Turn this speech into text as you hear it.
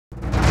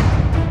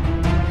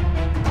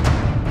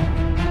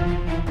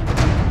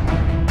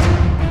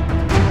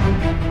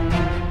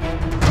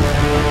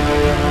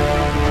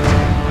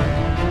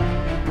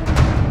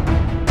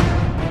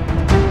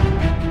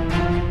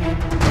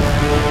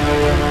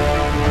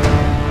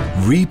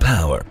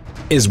Repower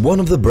is one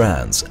of the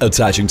brands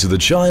attaching to the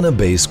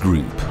China-based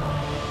group,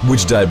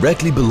 which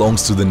directly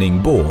belongs to the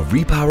Ningbo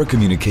Repower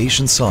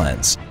Communication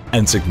Science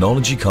and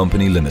Technology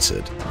Company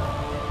Limited.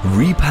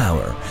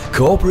 Repower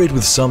cooperate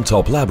with some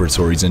top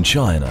laboratories in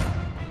China,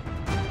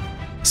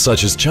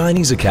 such as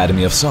Chinese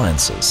Academy of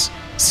Sciences,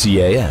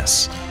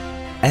 CAS,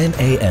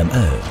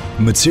 NAMO,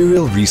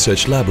 Material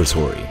Research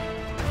Laboratory,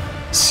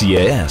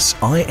 CAS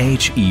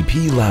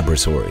IHEP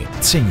Laboratory,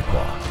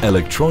 Tsinghua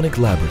Electronic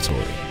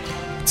Laboratory,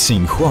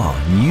 Tsinghua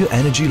New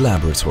Energy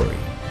Laboratory.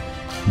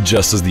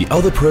 Just as the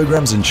other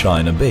programs in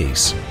China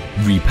base,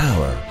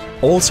 Repower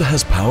also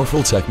has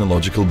powerful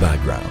technological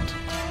background.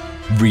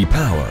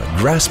 Repower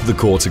grasps the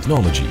core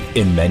technology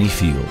in many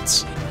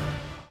fields.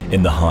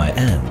 In the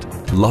high-end,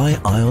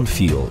 Li-ion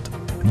field,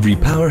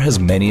 Repower has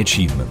many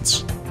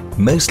achievements,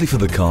 mostly for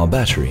the car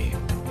battery.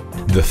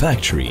 The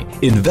factory,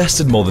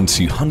 invested more than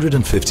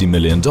 $250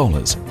 million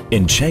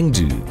in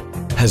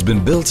Chengdu, has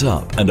been built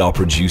up and are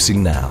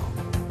producing now.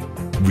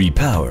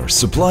 Repower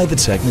supply the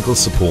technical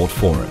support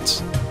for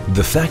it.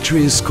 The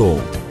factory is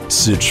called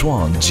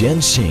Sichuan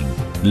jianxing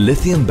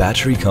Lithium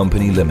Battery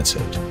Company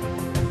Limited.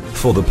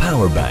 For the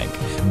power bank,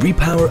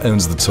 Repower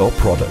owns the top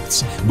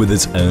products with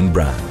its own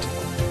brand.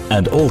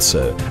 And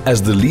also,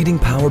 as the leading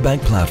power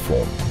bank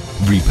platform,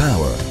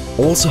 Repower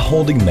also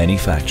holding many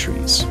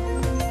factories.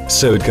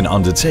 So it can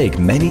undertake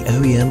many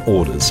OEM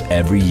orders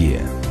every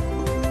year.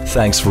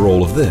 Thanks for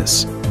all of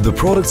this, the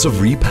products of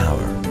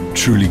Repower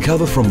truly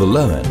cover from the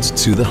low end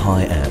to the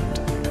high end.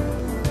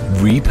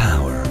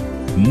 Repower,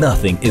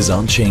 nothing is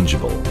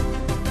unchangeable.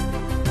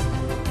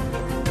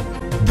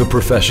 The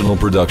professional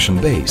production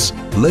base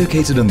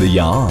located in the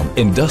Ya'an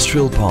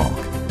Industrial Park,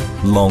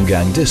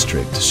 Longgang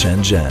District,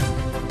 Shenzhen.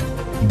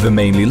 The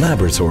mainly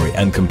laboratory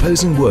and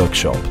composing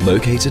workshop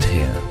located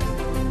here.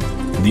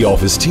 The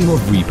office team of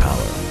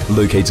Repower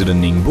located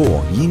in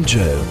Ningbo,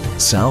 Yinzhou,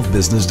 South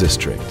Business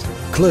District,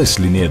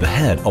 closely near the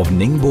head of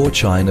Ningbo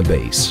China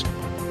base.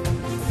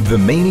 The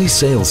mainly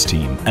sales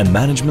team and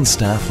management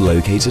staff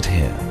located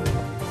here.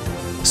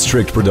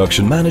 Strict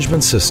production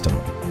management system,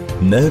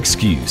 no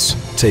excuse,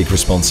 take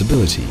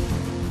responsibility,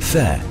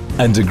 fair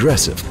and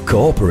aggressive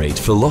cooperate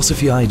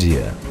philosophy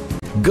idea.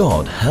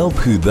 God help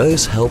who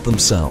those help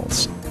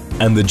themselves,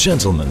 and the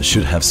gentleman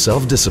should have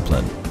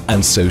self-discipline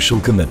and social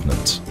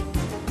commitment.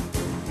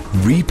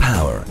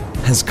 Repower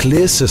has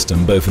clear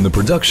system both in the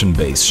production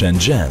base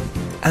Shenzhen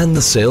and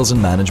the sales and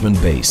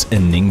management base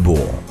in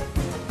Ningbo.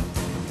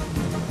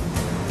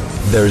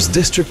 There is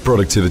district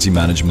productivity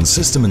management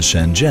system in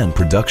Shenzhen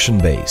production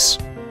base.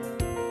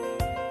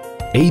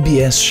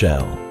 ABS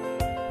shell.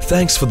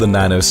 Thanks for the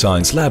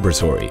nanoscience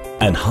laboratory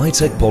and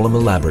high-tech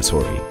polymer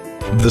laboratory.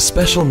 The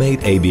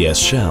special-made ABS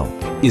shell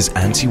is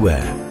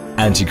anti-wear,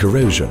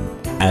 anti-corrosion,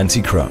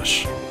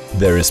 anti-crush.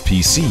 There is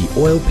PC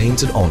oil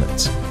painted on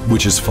it,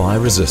 which is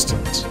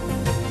fire-resistant.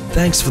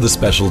 Thanks for the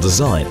special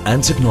design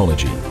and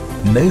technology,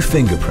 no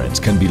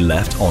fingerprint can be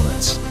left on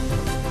it.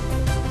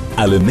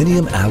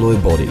 Aluminium alloy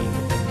body.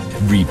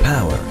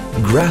 Repower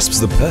grasps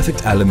the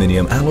perfect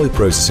aluminium alloy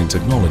processing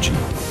technology.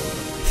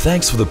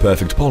 Thanks for the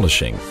perfect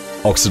polishing,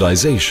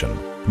 oxidization,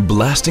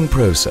 blasting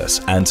process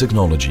and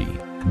technology.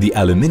 The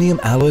aluminium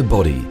alloy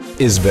body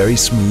is very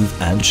smooth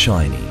and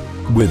shiny,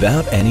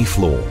 without any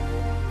flaw.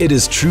 It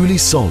is truly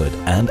solid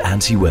and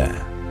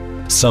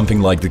anti-wear.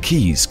 Something like the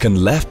keys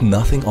can left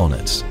nothing on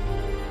it.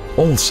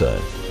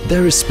 Also,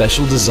 there is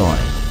special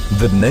design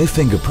that no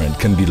fingerprint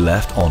can be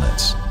left on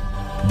it.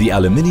 The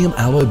aluminium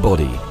alloy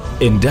body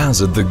endows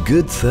it the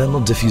good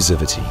thermal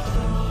diffusivity.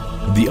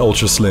 The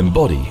ultra-slim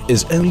body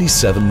is only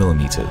 7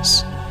 mm.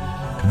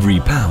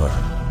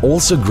 Repower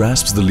also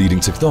grasps the leading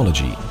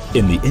technology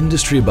in the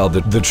industry about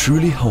the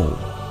truly whole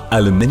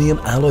aluminium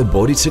alloy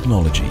body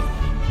technology,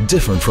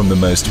 different from the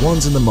most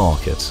ones in the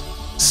market.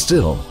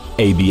 Still,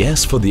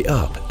 ABS for the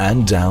up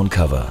and down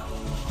cover.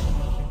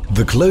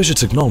 The closure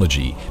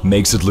technology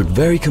makes it look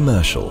very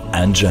commercial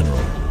and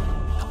general.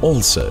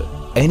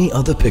 Also, any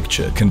other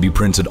picture can be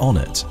printed on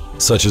it,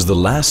 such as the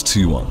last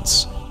two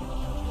ones.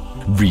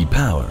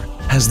 Repower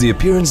has the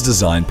appearance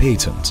design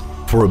patent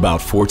for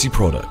about 40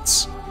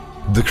 products.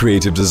 The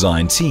creative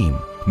design team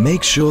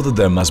makes sure that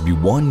there must be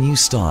one new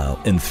style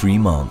in 3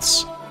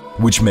 months,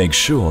 which makes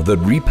sure that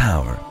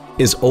Repower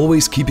is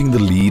always keeping the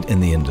lead in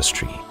the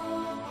industry.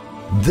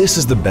 This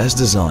is the best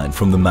design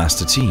from the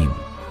master team,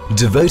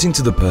 devoting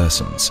to the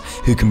persons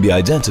who can be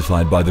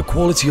identified by the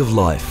quality of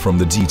life from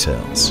the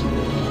details.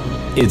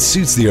 It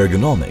suits the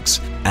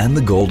ergonomics and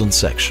the golden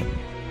section.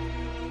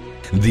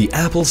 The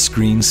Apple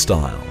screen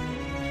style.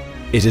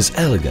 It is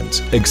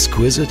elegant,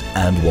 exquisite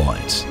and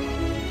white.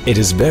 It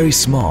is very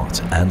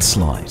smart and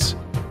slight,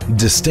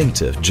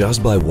 distinctive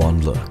just by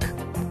one look.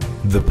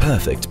 The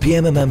perfect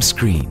PMMM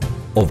screen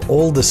of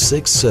all the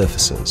 6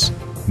 surfaces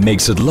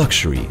makes it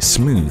luxury,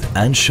 smooth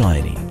and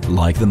shiny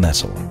like the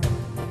metal.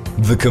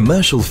 The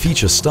commercial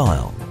feature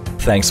style,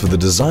 thanks for the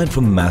design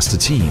from the master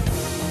team,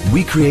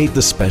 we create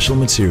the special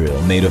material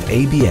made of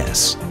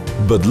ABS,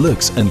 but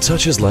looks and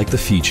touches like the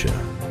feature.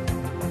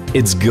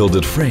 Its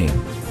gilded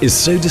frame is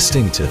so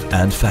distinctive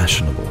and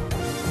fashionable.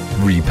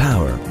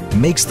 Repower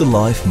makes the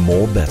life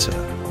more better.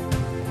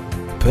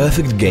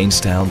 Perfect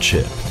Gainsdown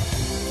chip.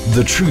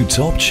 The true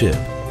top chip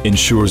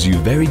ensures you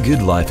very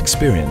good life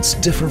experience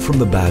different from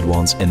the bad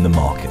ones in the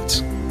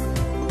market.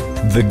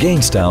 The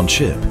Gainsdown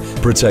chip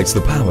protects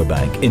the power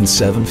bank in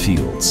 7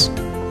 fields.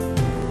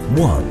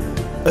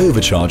 1.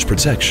 Overcharge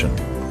protection.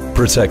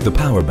 Protect the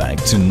power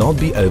bank to not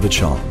be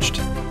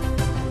overcharged.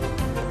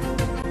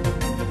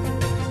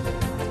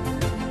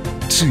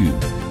 2.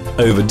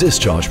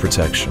 Over-discharge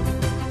protection.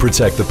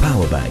 Protect the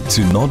power bank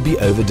to not be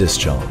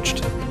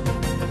over-discharged.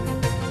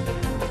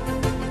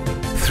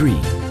 3.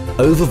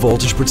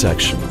 Over-voltage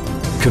protection.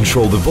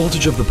 Control the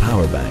voltage of the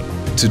power bank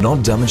to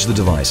not damage the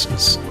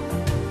devices.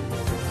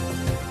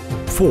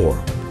 4.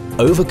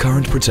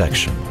 Overcurrent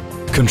protection.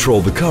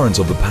 Control the current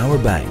of the power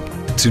bank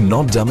to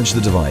not damage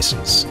the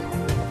devices.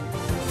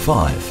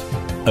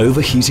 5.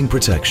 Overheating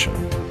protection.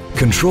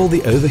 Control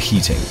the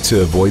overheating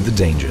to avoid the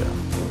danger.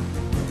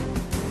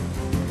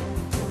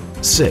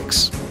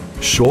 6.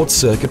 Short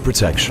circuit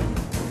protection.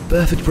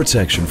 Perfect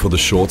protection for the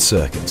short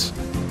circuit.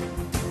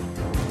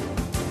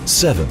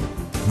 7.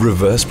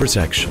 Reverse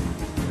protection.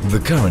 The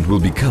current will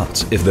be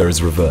cut if there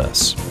is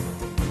reverse.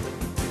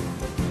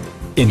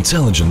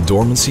 Intelligent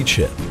dormancy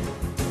chip.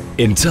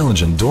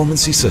 Intelligent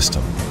dormancy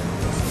system.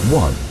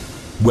 1.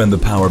 When the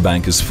power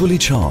bank is fully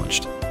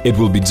charged, it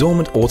will be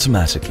dormant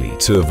automatically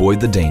to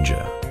avoid the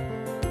danger.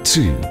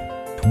 2.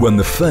 When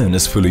the phone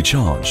is fully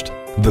charged,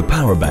 the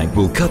power bank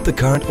will cut the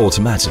current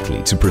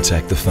automatically to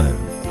protect the phone.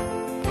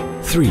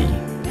 3.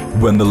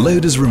 When the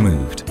load is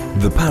removed,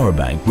 the power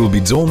bank will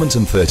be dormant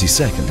in 30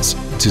 seconds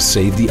to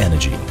save the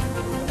energy.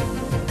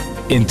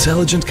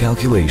 Intelligent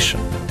calculation,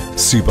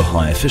 super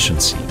high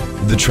efficiency.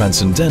 The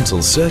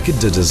transcendental circuit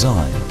de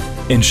design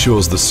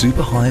ensures the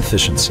super high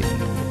efficiency.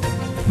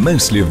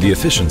 Mostly of the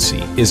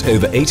efficiency is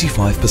over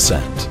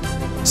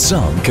 85%.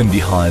 Some can be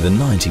higher than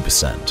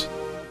 90%.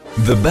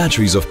 The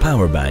batteries of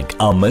power bank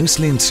are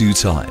mostly in 2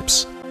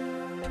 types.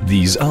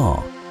 These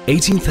are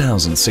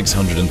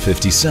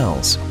 18,650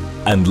 cells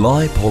and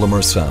Li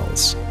polymer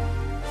cells.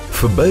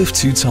 For both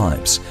 2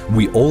 types,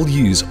 we all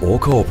use or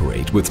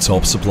cooperate with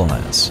top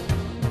suppliers.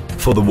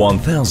 For the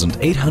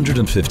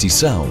 1,850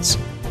 cells,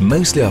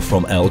 mostly are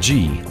from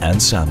LG and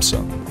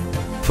Samsung.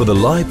 For the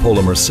Li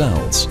polymer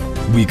cells,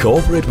 we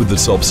cooperate with the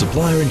top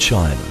supplier in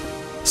China,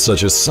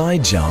 such as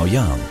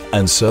Sichuan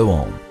and so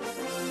on.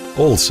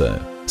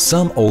 Also,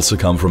 some also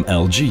come from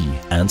LG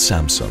and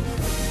Samsung.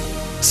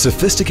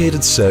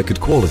 Sophisticated circuit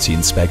quality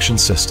inspection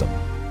system.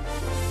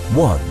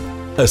 1.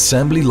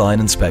 Assembly line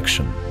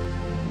inspection.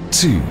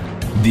 2.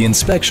 The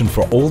inspection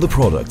for all the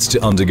products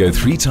to undergo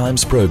 3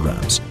 times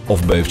programs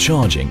of both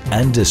charging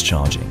and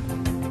discharging.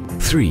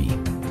 3.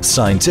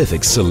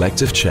 Scientific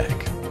selective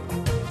check.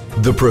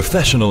 The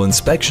professional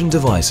inspection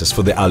devices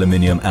for the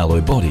aluminium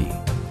alloy body.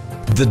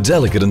 The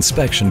delicate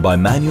inspection by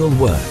manual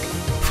work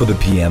for the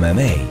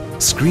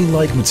PMMA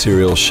screen-like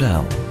material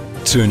shell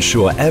to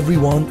ensure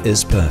everyone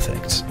is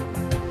perfect.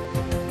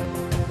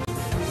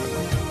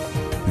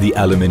 The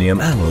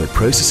aluminium alloy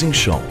processing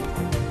shop.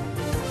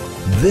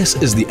 This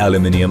is the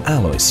aluminium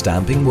alloy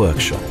stamping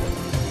workshop.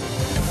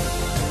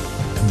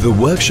 The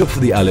workshop for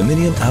the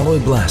aluminium alloy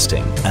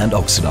blasting and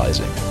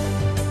oxidizing.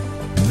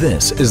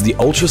 This is the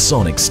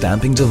ultrasonic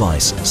stamping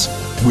devices,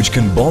 which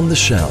can bond the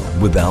shell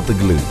without the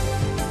glue.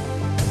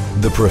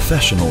 The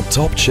professional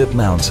top chip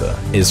mounter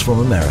is from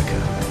America.